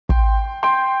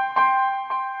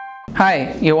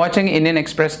Hi, you're watching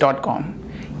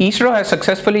IndianExpress.com. ISRO has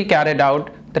successfully carried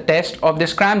out the test of the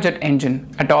Scramjet engine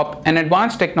atop an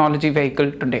advanced technology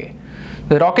vehicle today.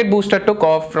 The rocket booster took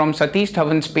off from Satish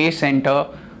Dhawan Space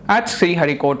Center at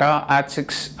Sriharikota at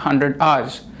 600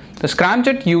 hours. The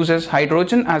Scramjet uses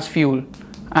hydrogen as fuel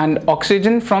and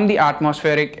oxygen from the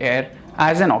atmospheric air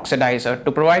as an oxidizer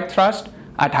to provide thrust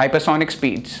at hypersonic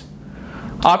speeds.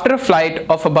 After a flight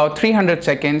of about 300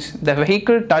 seconds, the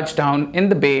vehicle touched down in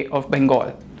the Bay of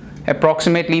Bengal,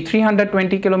 approximately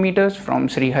 320 kilometers from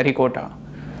Sriharikota.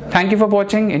 Thank you for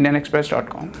watching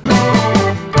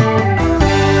IndianExpress.com.